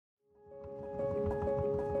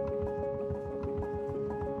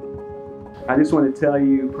I just want to tell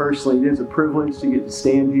you personally, it is a privilege to get to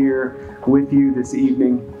stand here with you this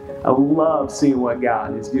evening. I love seeing what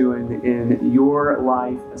God is doing in your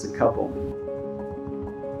life as a couple.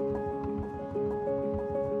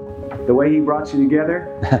 The way He brought you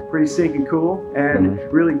together, pretty stinking cool, and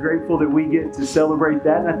really grateful that we get to celebrate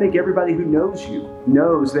that. And I think everybody who knows you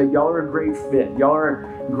knows that y'all are a great fit. Y'all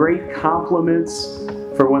are great complements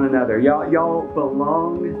for one another. Y'all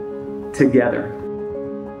belong together.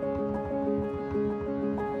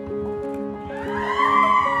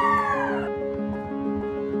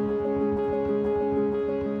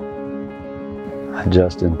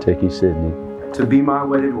 Justin, Ticky, Sydney. To be my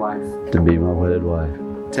wedded wife. To be my wedded wife.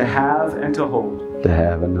 To have and to hold. To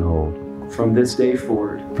have and to hold. From this day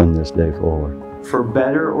forward. From this day forward. For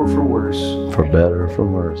better or for worse. For better or for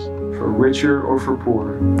worse. For richer or for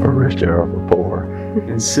poorer. For richer or for poorer.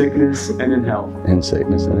 In sickness and in health. In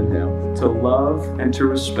sickness and in health. To love and to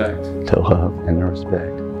respect. To love and to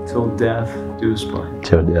respect. Till death do us part.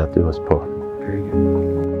 Till death do us part. Very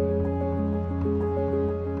good.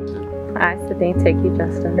 I, Sydney, take you,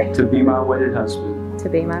 Justin. To be my wedded husband. To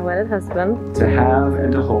be my wedded husband. To have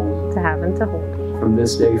and to hold. To have and to hold. From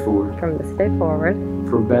this day forward. From this day forward.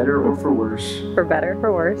 For better or for worse. For better or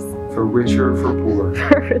for worse. For richer or for poorer.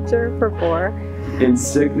 For richer or for poor. In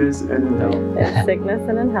sickness and in health. In sickness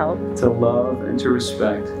and in health. To love and to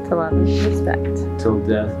respect. To love and to respect. Till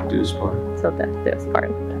death do us part. Till death do us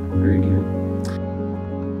part. Very good.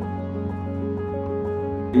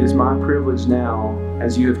 It is my privilege now,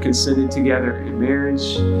 as you have consented together in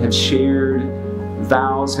marriage, have shared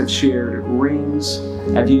vows, have shared rings,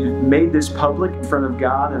 have you made this public in front of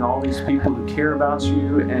God and all these people who care about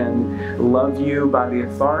you and love you by the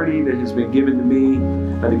authority that has been given to me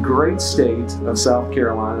by the great state of South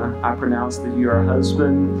Carolina. I pronounce that you are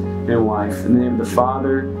husband and wife in the name of the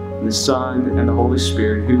Father, and the Son, and the Holy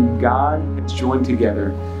Spirit, whom God has joined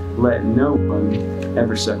together. Let no one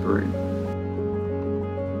ever separate.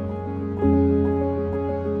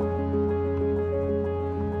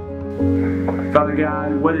 Father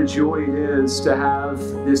God, what a joy it is to have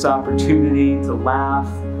this opportunity to laugh,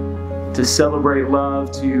 to celebrate love,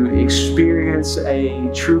 to experience a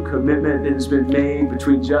true commitment that has been made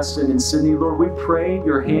between Justin and Sydney. Lord, we pray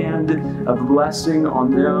your hand of blessing on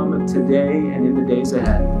them today and in the days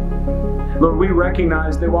ahead. Lord, we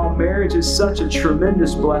recognize that while marriage is such a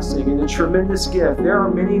tremendous blessing and a tremendous gift, there are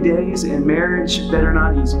many days in marriage that are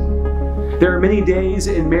not easy. There are many days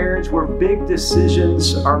in marriage where big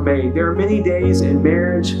decisions are made. There are many days in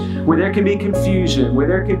marriage where there can be confusion, where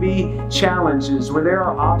there can be challenges, where there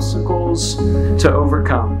are obstacles to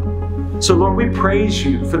overcome. So Lord, we praise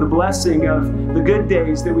you for the blessing of the good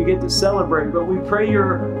days that we get to celebrate, but we pray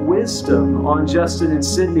your wisdom on Justin and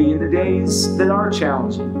Sydney in the days that are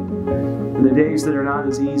challenging, and the days that are not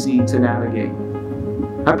as easy to navigate.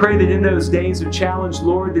 I pray that in those days of challenge,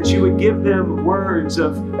 Lord, that you would give them words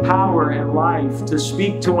of power and life to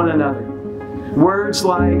speak to one another. Words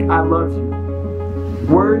like, I love you.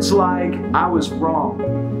 Words like, I was wrong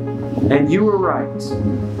and you were right.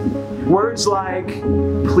 Words like,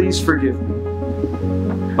 please forgive me.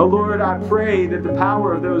 Oh Lord, I pray that the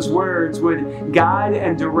power of those words would guide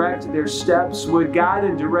and direct their steps, would guide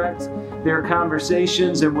and direct their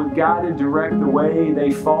conversations, and would guide and direct the way they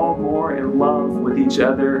fall more in love with each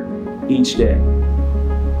other each day.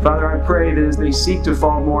 Father, I pray that as they seek to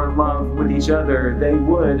fall more in love with each other, they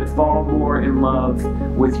would fall more in love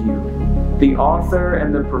with you, the author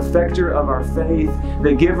and the perfecter of our faith,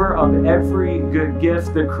 the giver of every good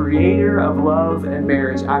gift, the creator of love and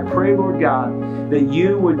marriage. I pray, Lord God, that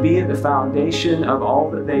you would be at the foundation of all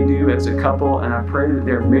that they do as a couple, and I pray that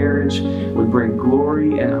their marriage would bring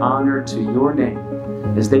glory and honor to your name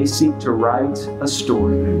as they seek to write a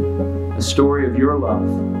story of your love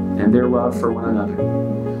and their love for one another.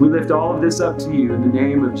 We lift all of this up to you in the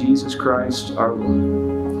name of Jesus Christ, our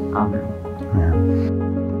Lord. Amen.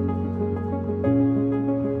 Amen.